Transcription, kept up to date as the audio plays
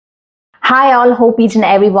Hi, all. Hope each and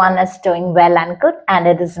everyone is doing well and good. And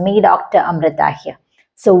it is me, Dr. Amrita here.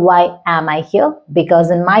 So, why am I here? Because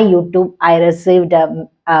in my YouTube, I received a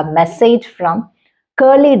message from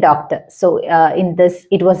Curly Doctor. So, in this,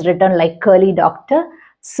 it was written like Curly Doctor.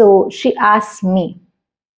 So, she asked me,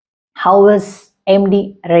 how is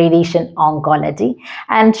MD Radiation Oncology?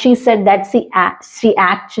 And she said that she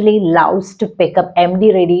actually loves to pick up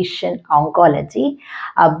MD Radiation Oncology,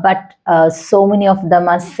 but so many of them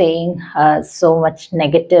are saying so much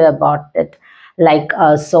negative about it, like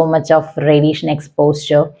so much of radiation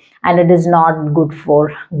exposure, and it is not good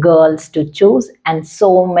for girls to choose, and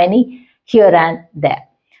so many here and there.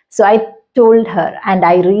 So I told her and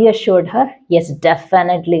I reassured her, yes,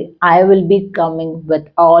 definitely, I will be coming with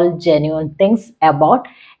all genuine things about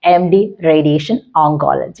MD Radiation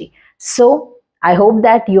Oncology. So I hope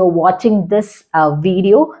that you're watching this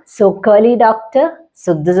video. So Curly Doctor,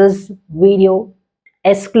 so this is video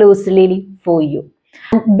exclusively for you.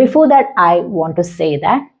 And before that, I want to say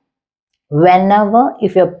that whenever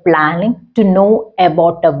if you're planning to know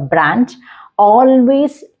about a branch,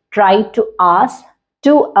 always try to ask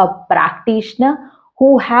to a practitioner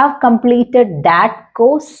who have completed that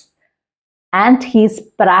course and he's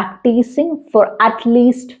practicing for at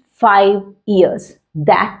least 5 years.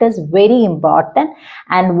 That is very important.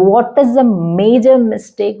 And what is the major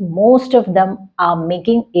mistake most of them are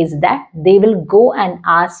making is that they will go and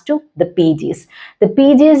ask to the PGs. The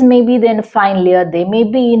PGs may be in final year, they may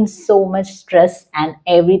be in so much stress and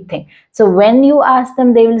everything. So when you ask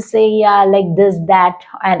them, they will say, yeah, like this, that,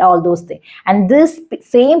 and all those things. And this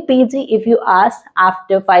same PG, if you ask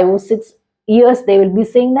after 5 or 6 years, they will be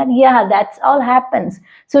saying that, yeah, that's all happens.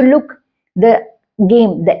 So look, the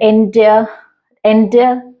game, the entire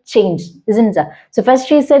changed, isn't it? So first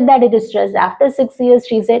she said that it is stress. After 6 years,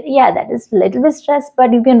 she said, yeah, that is little bit stress,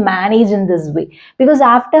 but you can manage in this way. Because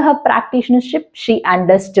after her practitionership, she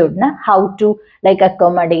understood how to like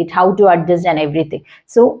accommodate, how to adjust and everything.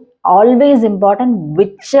 So always important,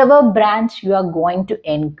 whichever branch you are going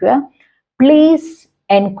to inquire, please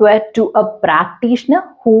inquire to a practitioner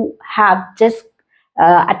who have just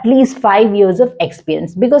at least 5 years of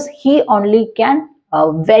experience, because he only can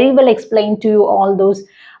very well explain to you all those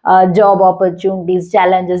job opportunities,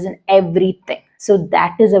 challenges, and everything. So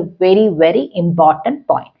that is a very important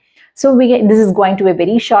point. So this is going to be a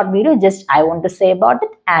very short video. Just I want to say about it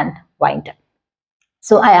and wind up.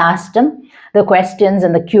 So I asked him the questions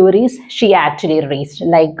and the queries she actually raised,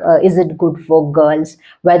 like is it good for girls,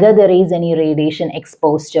 whether there is any radiation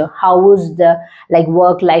exposure, how is the like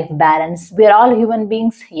work-life balance. We're all human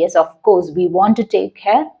beings. Yes, of course, we want to take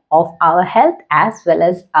care of our health as well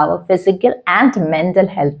as our physical and mental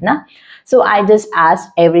health. So I just asked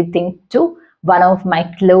everything to one of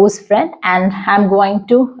my close friend, and I'm going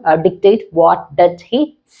to dictate what did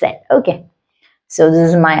he said. Okay. So this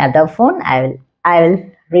is my other phone. I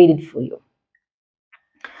will read it for you.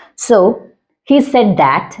 So he said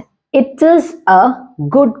that it is a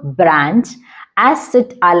good branch as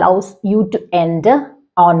it allows you to enter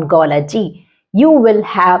oncology. You will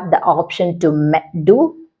have the option to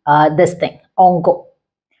do this thing, onco,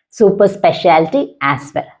 super specialty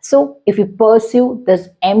as well. So if you pursue this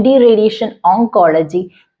MD Radiation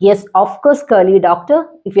Oncology, yes, of course, Curly Doctor,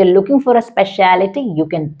 if you're looking for a specialty, you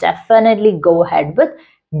can definitely go ahead with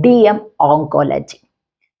DM Oncology.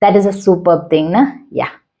 That is a superb thing, na? Yeah.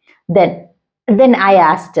 Then I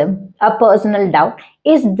asked him a personal doubt.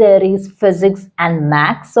 Is there is physics and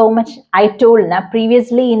maths so much? I told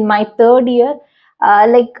previously in my third year,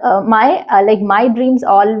 my dreams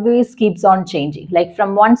always keeps on changing, like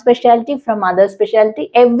from one specialty from other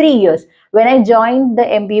specialty every year. When I joined the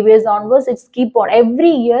MBBS onwards, it's keep on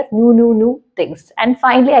every year new things, and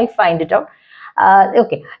finally I find it out.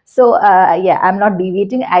 Okay, so yeah, I'm not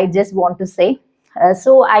deviating. I just want to say,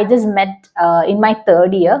 so I just met in my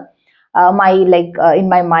third year. In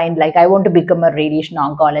my mind, like I want to become a radiation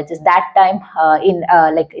oncologist. That time in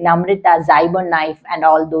Amrita, Zyber knife and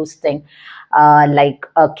all those things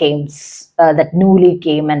came that newly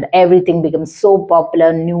came, and everything becomes so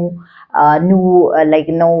popular, new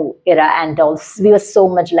era, and also we were so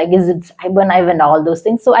much like, is it Zyber knife and all those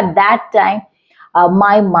things. So at that time,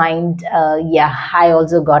 my mind, I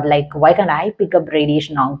also got like, why can't I pick up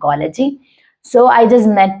radiation oncology? So I just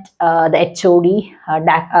met the HOD,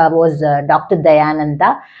 that was Dr.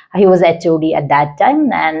 Dayananda. He was HOD at that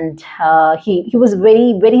time, and he was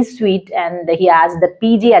very sweet, and he asked the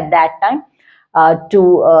PG at that time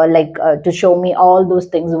to show me all those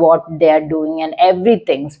things, what they are doing and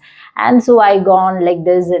everything. And so I gone like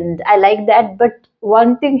this, and I like that. But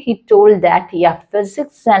one thing he told that, yeah,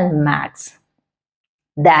 physics and maths,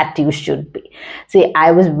 that you should be. See,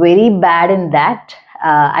 I was very bad in that.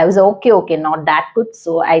 I was okay, not that good.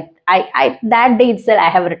 So I that day itself I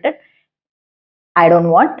have written, I don't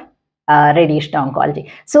want radiation oncology.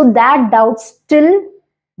 So that doubt still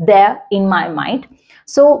there in my mind.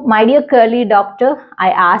 So my dear curly doctor, I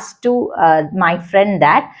asked to my friend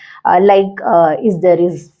that is there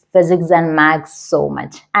is physics and maths so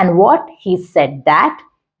much, and what he said that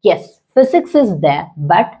yes, physics is there,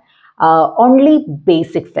 but only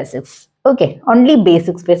basic physics. Okay, only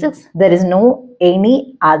basic physics. There is no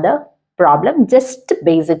any other problem, just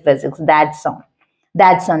basic physics. That's all.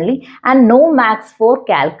 That's only, and no maths for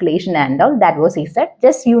calculation and all. That was he said.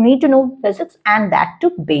 Just you need to know physics and that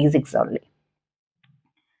to basics only.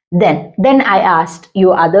 Then I asked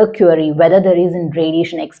you other query whether there is in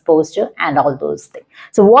radiation exposure and all those things.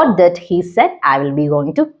 So what did he said? I will be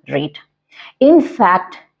going to read. In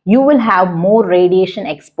fact, you will have more radiation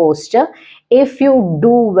exposure if you do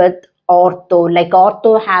with ortho, like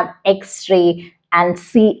ortho have X-ray and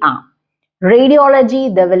CR.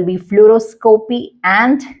 Radiology, there will be fluoroscopy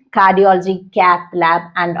and cardiology, cath lab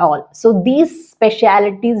and all. So these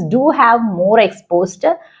specialties do have more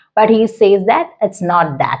exposure, but he says that it's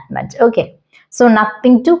not that much. Okay, so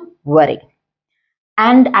nothing to worry.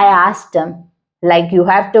 And I asked him, like you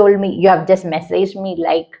have told me, you have just messaged me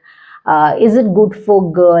like, is it good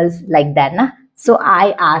for girls like that? Na? So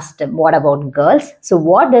I asked him, what about girls? So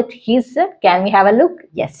what did he say? Can we have a look?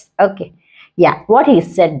 Yes. Okay. Yeah, what he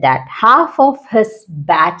said that half of his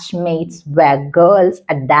batchmates were girls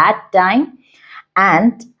at that time,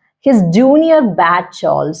 and his junior batch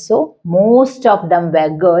also, most of them were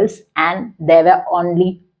girls, and there were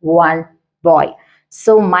only one boy.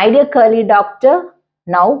 So my dear curly doctor,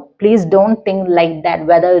 now please don't think like that,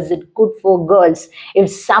 whether is it good for girls.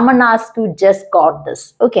 If someone asks you, just got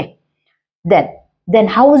this. Okay. Then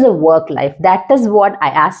how is a work life? That is what I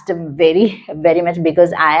asked him very much,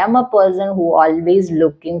 because I am a person who always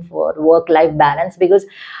looking for work life balance, because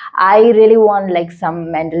I really want like some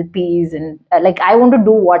mental peace, and like I want to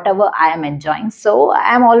do whatever I am enjoying. So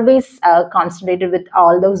I am always concentrated with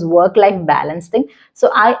all those work life balance thing.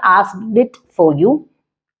 So I asked it for you,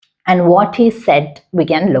 and what he said, we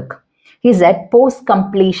can look. He said post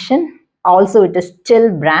completion also it is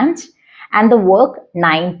still branch, and the work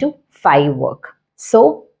 9 to 5 work.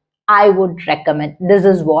 So I would recommend, this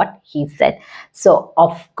is what he said. So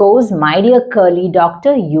of course, my dear curly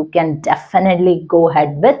doctor, you can definitely go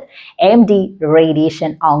ahead with MD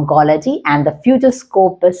Radiation Oncology, and the future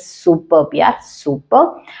scope is superb. Yeah,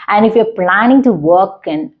 super. And if you're planning to work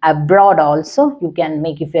in abroad also, you can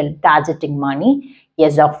make, if you're targeting money,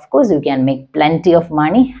 yes, of course, you can make plenty of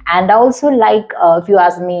money. And also, like, if you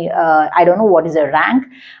ask me, I don't know what is a rank.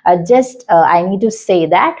 I need to say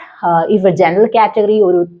that if a general category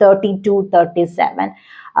or 32, 37,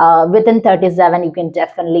 within 37, you can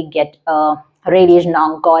definitely get radiation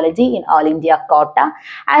oncology in all India quota.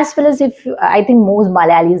 As well as if I think most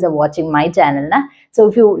Malayalis are watching my channel, na? So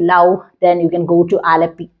if you love, then you can go to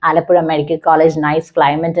Alapura Medical College, nice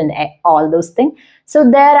climate and all those things. So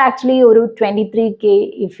there actually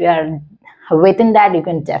 23K, if you are within that, you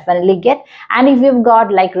can definitely get. And if you've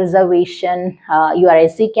got like reservation, you are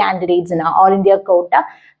SC candidates in all India quota,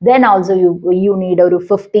 then also you need a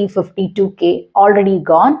 52K already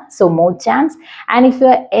gone, so more chance. And if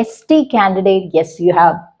you're ST candidate, yes, you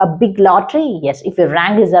have a big lottery. Yes, if your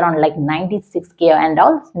rank is around like 96K and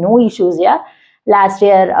all, no issues here. Last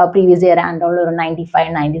year, previous year and all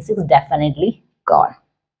 95, 96, definitely gone.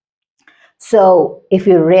 So if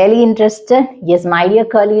you're really interested, yes, my dear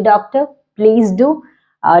curly doctor, please do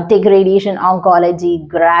take radiation oncology,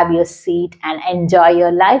 grab your seat and enjoy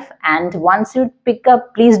your life. And once you pick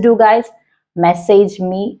up, please do guys, message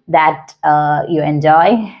me that you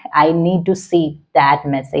enjoy. I need to see that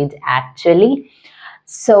message actually.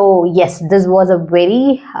 So yes, this was a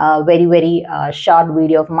very short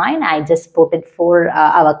video of mine. I just put it for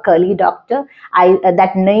our curly doctor.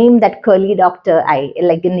 That name, that curly doctor, I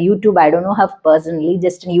like in YouTube, I don't know how personally,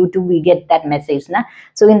 just in YouTube we get that message, na?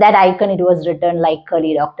 So in that icon it was written like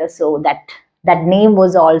curly doctor, so that name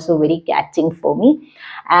was also very catching for me.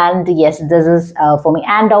 And yes, this is for me.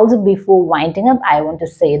 And also before winding up, I want to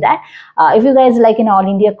say that if you guys like in all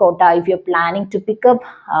India quota, if you're planning to pick up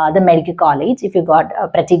the medical college, if you got a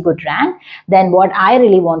pretty good rank, then what I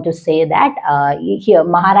really want to say that here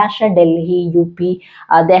Maharashtra, Delhi,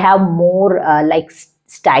 UP, they have more like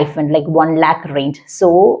stipend, like 1 lakh range.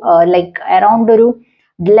 So like around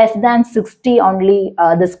less than 60 only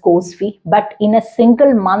this course fee, but in a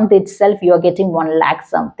single month itself you are getting 1 lakh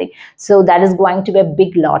something. So that is going to be a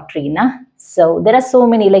big lottery, na? So there are so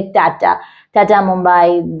many like Tata Tata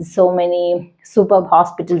Mumbai, so many superb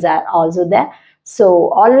hospitals are also there.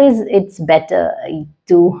 So always it's better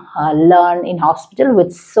to learn in hospital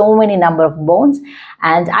with so many number of bones.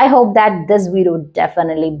 And I hope that this video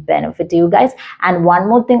definitely benefit you guys. And one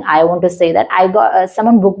more thing I want to say, that I got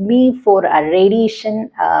someone booked me for a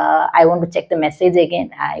radiation. I want to check the message again.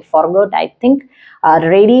 I forgot. I think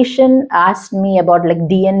radiation asked me about like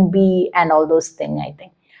DNB and all those things, I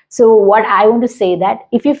think. So what I want to say, that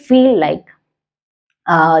if you feel like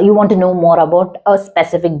you want to know more about a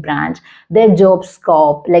specific branch, their job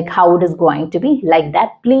scope, like how it is going to be like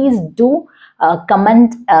that, please do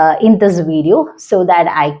comment in this video so that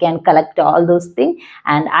I can collect all those things,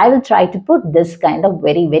 and I will try to put this kind of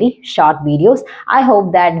very, very short videos. I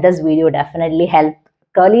hope that this video definitely help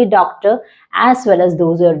curly doctor as well as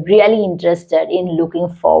those who are really interested in looking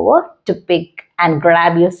forward to pick and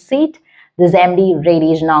grab your seat. This is MD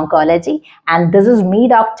Radiation Oncology, and this is me,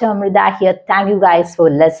 Dr. Amrita here. Thank you guys for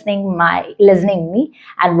listening me.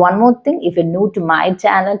 And one more thing, if you're new to my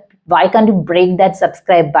channel, why can't you break that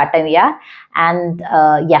subscribe button, yeah? And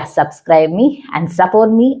yeah, subscribe me and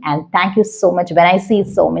support me. And thank you so much. When I see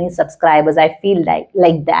so many subscribers, I feel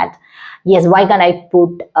like that. Yes, why can't I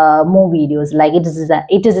put more videos? Like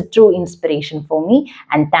it is a true inspiration for me.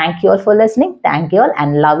 And thank you all for listening. Thank you all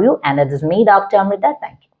and love you. And it is me, Dr. Amrita.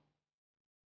 Thank you.